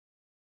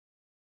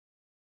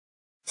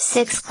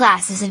6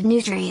 classes of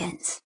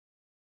nutrients.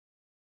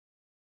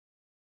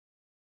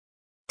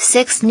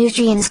 6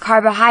 nutrients: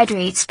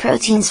 carbohydrates,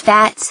 proteins,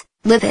 fats,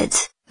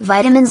 lipids,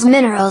 vitamins,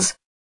 minerals,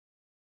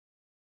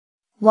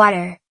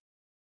 water.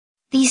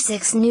 These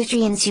 6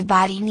 nutrients your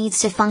body needs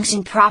to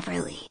function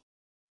properly.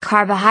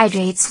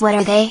 Carbohydrates, what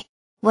are they?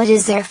 What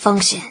is their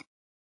function?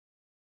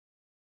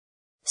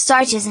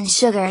 Starches and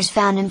sugars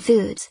found in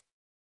foods.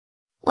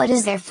 What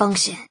is their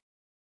function?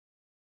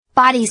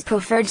 Body's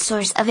preferred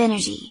source of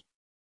energy.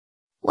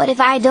 What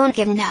if I don't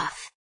get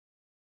enough?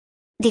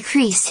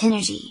 Decreased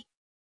energy.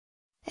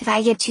 If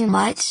I get too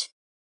much?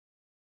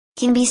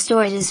 Can be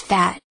stored as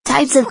fat.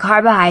 Types of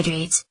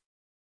carbohydrates.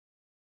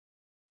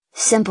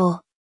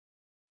 Simple.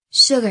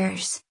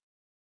 Sugars.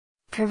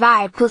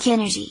 Provide quick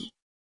energy.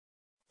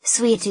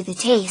 Sweet to the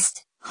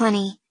taste,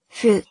 honey,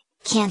 fruit,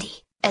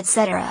 candy,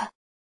 etc.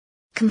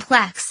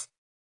 Complex.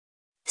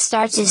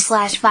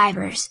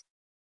 Starches/fibers.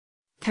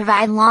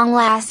 Provide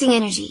long-lasting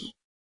energy.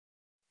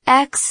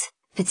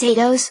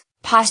 Potatoes,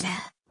 pasta,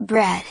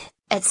 bread,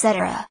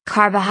 etc.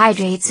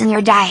 Carbohydrates in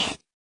your diet.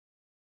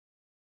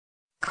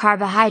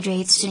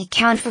 Carbohydrates should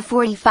account for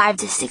 45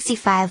 to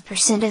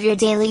 65% of your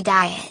daily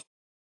diet.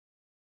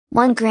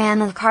 1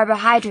 gram of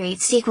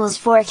carbohydrates equals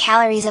 4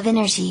 calories of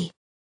energy.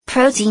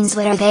 Proteins,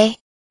 what are they?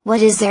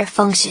 What is their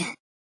function?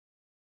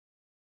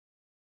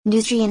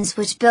 Nutrients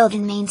which build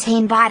and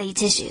maintain body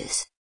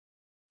tissues.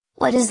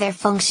 What is their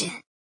function?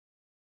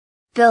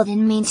 Build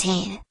and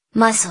maintain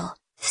muscle,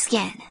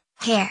 skin,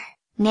 hair,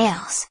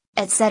 nails,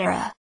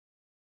 etc.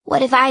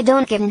 What if I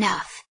don't get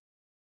enough?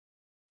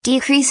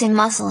 Decrease in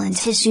muscle and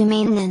tissue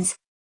maintenance.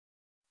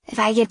 If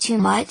I get too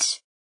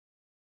much?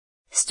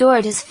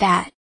 Stored as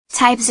fat.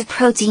 Types of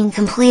protein: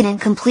 complete and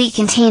incomplete,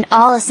 contain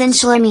all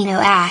essential amino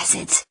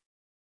acids.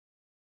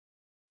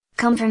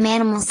 Come from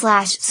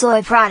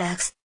animal/soy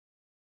products.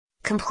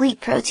 Complete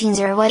proteins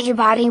are what your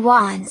body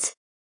wants.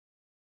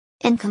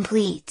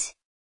 Incomplete.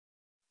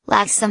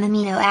 Lack some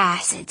amino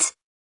acids.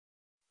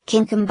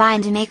 Can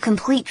combine to make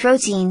complete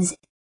proteins.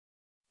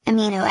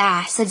 Amino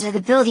acids are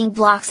the building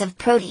blocks of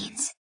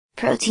proteins.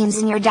 Proteins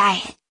in your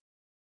diet.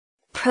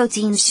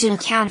 Proteins should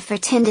account for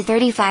 10 to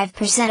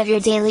 35% of your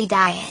daily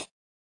diet.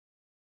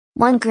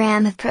 1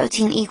 gram of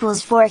protein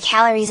equals 4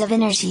 calories of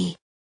energy.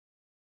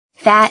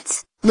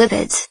 Fats,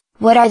 lipids,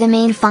 what are the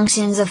main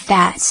functions of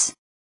fats?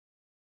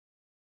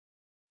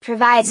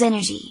 Provides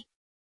energy.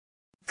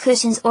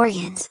 Cushions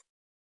organs.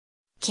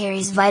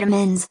 Carries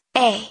vitamins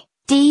A,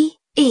 D,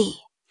 E,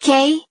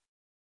 K.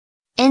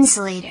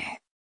 Insulator.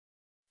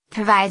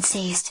 Provides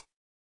taste.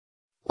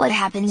 What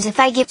happens if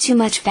I get too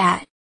much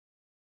fat?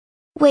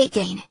 Weight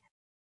gain.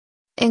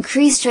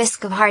 Increased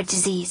risk of heart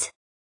disease.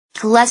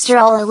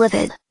 Cholesterol, a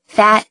lipid,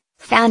 fat,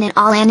 found in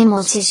all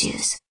animal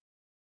tissues.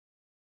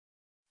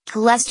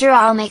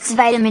 Cholesterol makes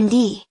vitamin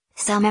D,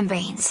 cell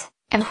membranes,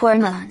 and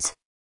hormones.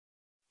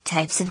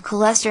 Types of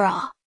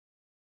cholesterol.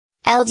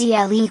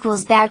 LDL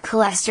equals bad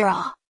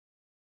cholesterol.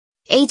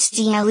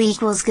 HDL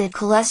equals good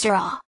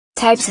cholesterol.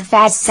 Types of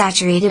fats: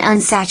 saturated,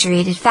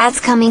 unsaturated fats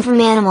coming from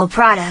animal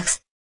products.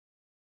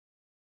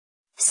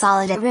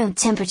 Solid at room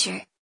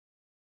temperature.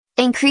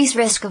 Increased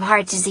risk of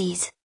heart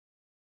disease.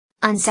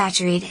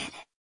 Unsaturated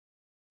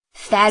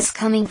fats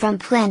coming from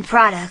plant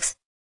products.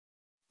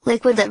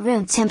 Liquid at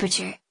room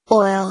temperature,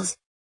 oils.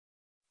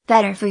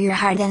 Better for your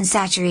heart than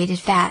saturated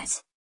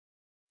fats.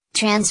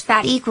 Trans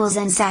fat equals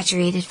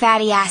unsaturated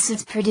fatty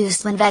acids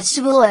produced when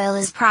vegetable oil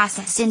is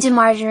processed into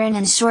margarine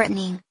and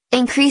shortening.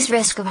 Increased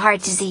risk of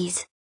heart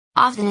disease.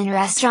 Often in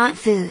restaurant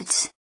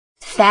foods.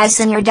 Fats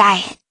in your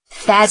diet.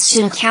 Fats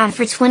should account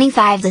for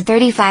 25 to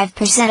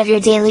 35% of your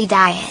daily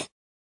diet.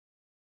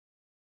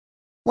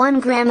 1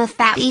 gram of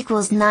fat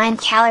equals 9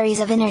 calories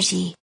of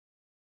energy.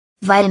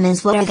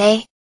 Vitamins, what are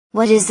they?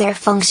 What is their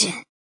function?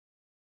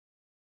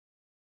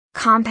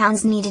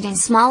 Compounds needed in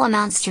small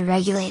amounts to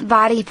regulate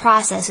body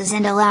processes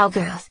and allow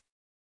growth.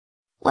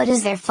 What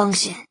is their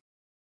function?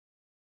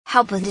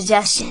 Help with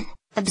digestion,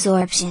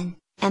 absorption,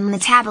 and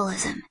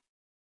metabolism.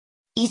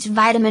 Each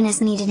vitamin is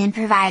needed and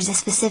provides a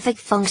specific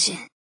function.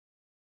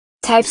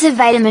 Types of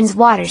vitamins: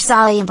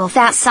 water-soluble,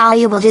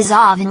 fat-soluble,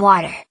 dissolve in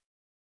water.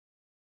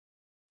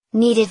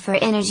 Needed for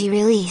energy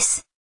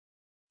release.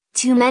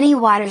 Too many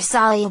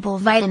water-soluble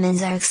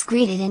vitamins are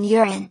excreted in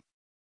urine.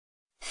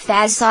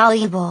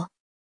 Fat-soluble.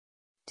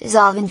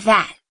 Dissolve in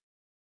fat.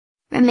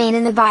 Remain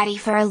in the body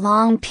for a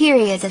long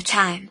periods of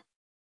time.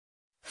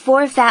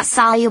 4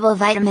 fat-soluble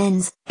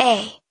vitamins: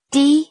 A,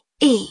 D,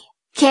 E,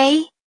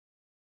 K.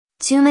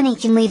 Too many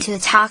can lead to a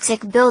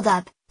toxic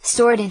buildup,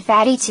 stored in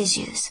fatty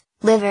tissues,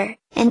 liver,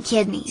 and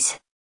kidneys.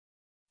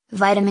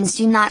 Vitamins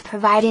do not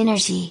provide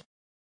energy.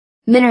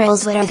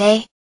 Minerals, what are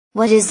they?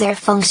 What is their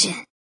function?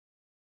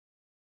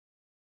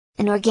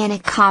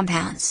 Inorganic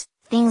compounds,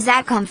 things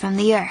that come from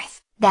the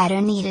earth, that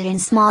are needed in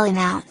small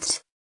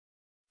amounts.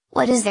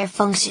 What is their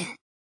function?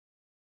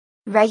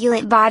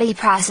 Regulate body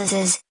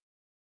processes.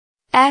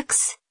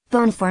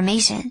 Bone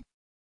formation.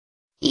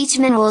 Each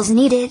mineral is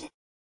needed.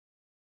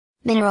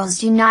 Minerals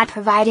do not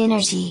provide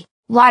energy.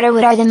 Water,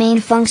 what are the main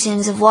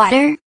functions of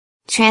water?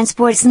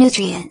 Transports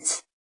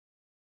nutrients.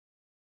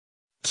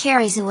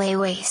 carries away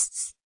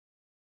wastes.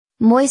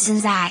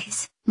 Moistens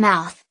eyes,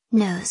 mouth,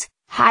 nose,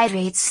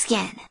 hydrates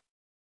skin.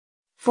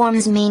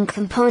 Forms main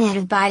component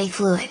of body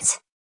fluids.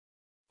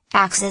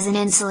 Acts as an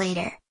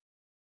insulator.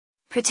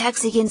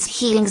 Protects against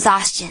heat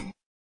exhaustion.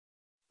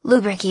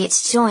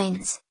 Lubricates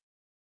joints.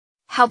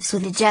 Helps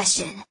with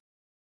digestion.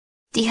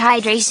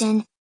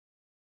 Dehydration.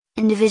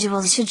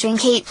 Individuals should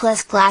drink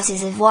 8+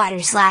 glasses of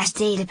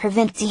water/day to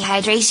prevent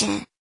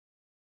dehydration.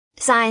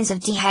 Signs of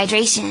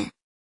dehydration: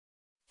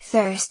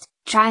 thirst,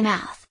 dry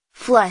mouth,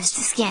 flushed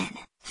skin,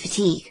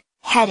 fatigue,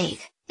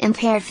 headache,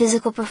 impaired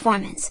physical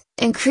performance,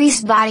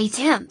 increased body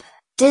temp,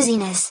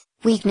 dizziness,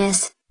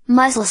 weakness,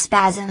 muscle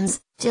spasms,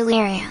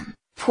 delirium,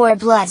 poor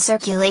blood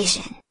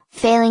circulation,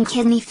 failing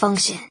kidney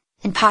function,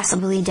 and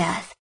possibly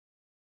death.